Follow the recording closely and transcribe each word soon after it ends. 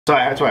So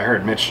that's what I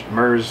heard.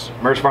 Merz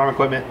Farm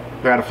Equipment.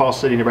 They're out of Falls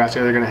City, Nebraska.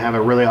 They're going to have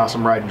a really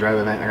awesome ride and drive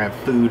event. They're going to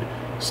have food,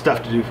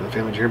 stuff to do for the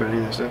family. Did you hear about any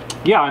of that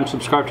stuff? Yeah, I'm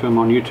subscribed to him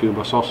on YouTube.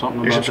 I saw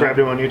something about You're subscribed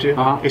to him on YouTube?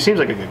 Uh-huh. He seems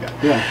like a good guy.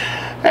 Yeah.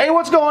 Hey,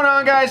 what's going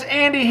on, guys?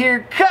 Andy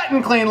here, Cut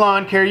and Clean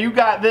Lawn Care. You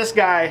got this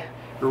guy.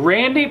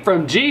 Randy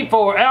from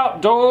G4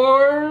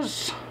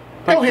 Outdoors.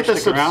 Go hit the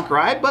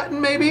subscribe button,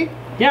 maybe?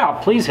 Yeah,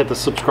 please hit the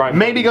subscribe button.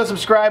 Maybe go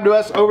subscribe to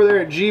us over there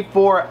at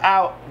G4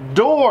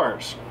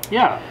 Outdoors.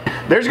 Yeah.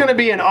 There's going to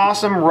be an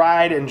awesome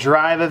ride and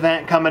drive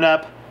event coming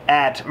up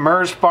at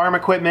Merz Farm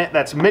Equipment.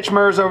 That's Mitch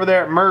Merz over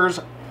there at Merz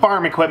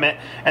Farm Equipment.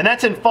 And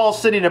that's in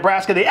Falls City,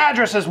 Nebraska. The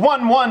address is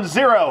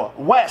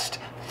 110 West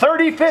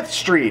 35th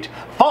Street,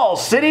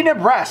 Falls City,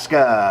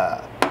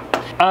 Nebraska.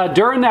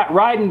 During that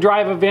ride and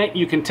drive event,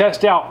 you can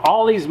test out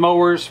all these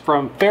mowers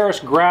from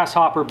Ferris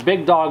Grasshopper,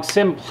 Big Dog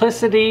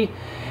Simplicity,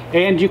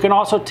 and you can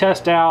also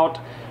test out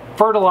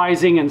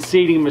fertilizing and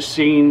seeding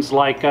machines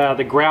like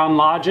the Ground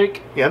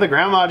Logic. Yeah, the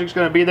Ground Logic's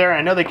going to be there.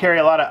 I know they carry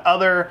a lot of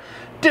other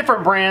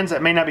different brands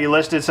that may not be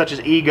listed, such as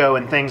Ego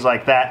and things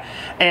like that.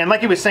 And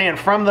like he was saying,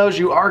 from those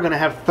you are going to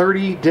have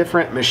 30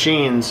 different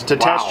machines to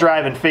test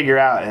drive and figure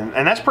out.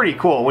 And that's pretty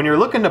cool. When you're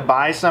looking to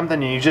buy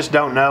something and you just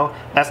don't know,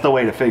 that's the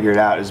way to figure it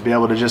out, is be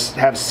able to just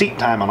have seat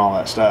time on all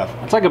that stuff.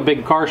 It's like a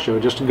big car show,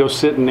 just to go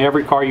sit in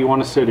every car you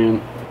want to sit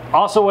in.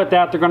 Also with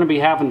that, they're going to be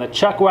having the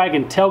Chuck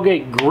Wagon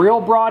Tailgate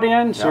Grill brought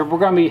in. So we're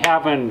going to be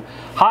having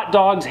hot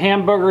dogs,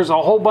 hamburgers, a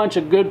whole bunch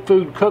of good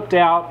food cooked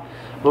out.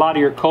 A lot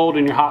of your cold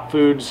and your hot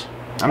foods.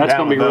 That's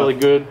going to be really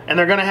good. And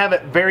they're going to have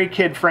it very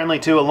kid-friendly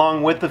too,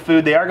 along with the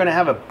food. They are going to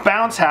have a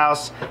bounce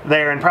house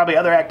there and probably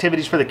other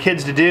activities for the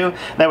kids to do.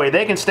 That way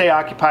they can stay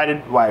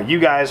occupied while you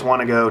guys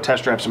want to go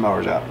test drive some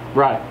mowers out.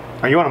 Right.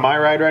 Are you on a My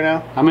Ride right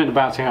now? I'm in the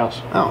bouncy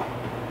house. Oh.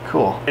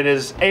 Cool. It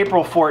is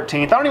April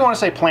 14th. I don't even want to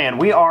say plan.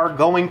 We are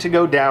going to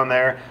go down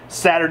there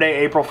Saturday,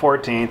 April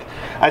 14th.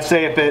 I'd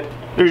say if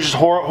there's just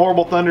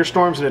horrible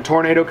thunderstorms and a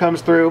tornado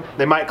comes through,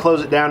 they might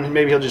close it down and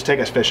maybe he'll just take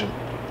us fishing.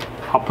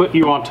 I'll put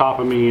you on top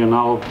of me and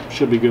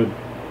should be good.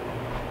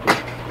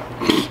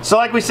 So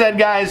like we said,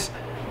 guys,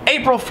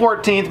 April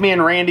 14th, me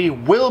and Randy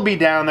will be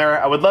down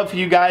there. I would love for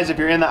you guys, if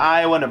you're in the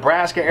Iowa,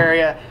 Nebraska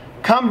area,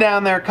 come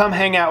down there, come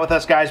hang out with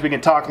us, guys. We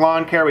can talk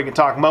lawn care, we can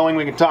talk mowing,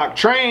 we can talk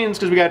trains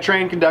because we got a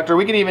train conductor.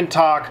 We can even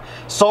talk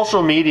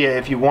social media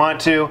if you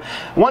want to.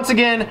 Once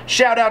again,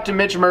 shout out to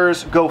Mitch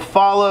Merz. Go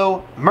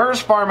follow Merz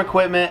Farm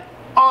Equipment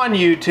on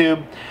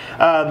YouTube.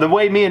 The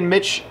way me and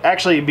Mitch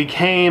actually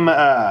became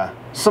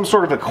some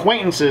sort of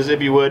acquaintances,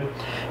 if you would,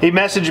 he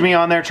messaged me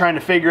on there trying to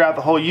figure out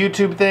the whole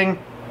YouTube thing.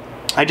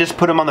 I just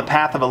put him on the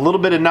path of a little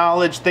bit of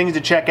knowledge, things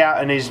to check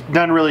out, and he's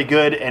done really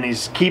good, and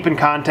he's keeping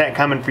content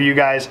coming for you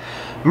guys.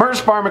 Merz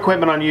Farm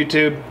Equipment on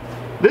YouTube.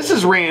 This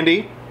is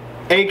Randy,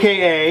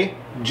 aka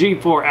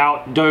G4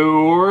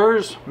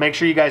 Outdoors. Make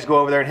sure you guys go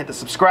over there and hit the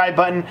subscribe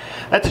button.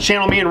 That's a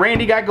channel me and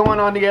Randy got going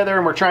on together,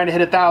 and we're trying to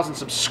hit 1,000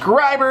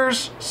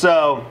 subscribers.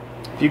 So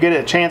if you get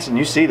a chance and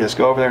you see this,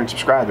 go over there and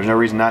subscribe. There's no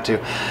reason not to.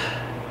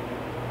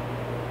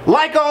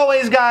 Like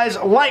always, guys,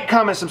 like,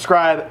 comment,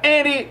 subscribe.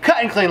 Andy, Cut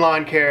and Clean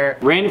Lawn Care.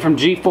 Randy from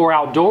G4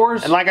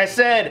 Outdoors. And like I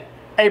said,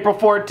 April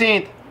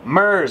 14th,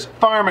 Merz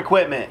Farm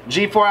Equipment.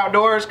 G4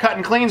 Outdoors, Cut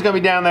and Clean's gonna be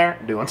down there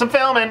doing some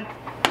filming.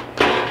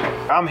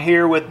 I'm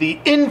here with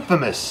the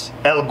infamous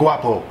El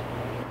Guapo.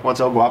 What's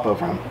El Guapo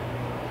from?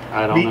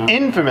 I don't know. The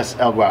infamous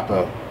El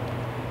Guapo.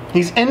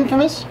 He's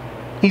infamous?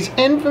 He's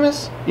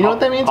infamous? You know what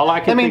that means? All I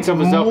can think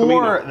of is El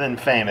Camino. More than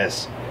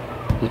famous.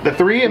 The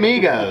Three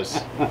Amigos.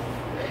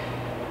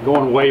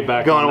 Going way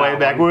back. Going way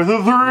back with the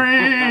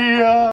three.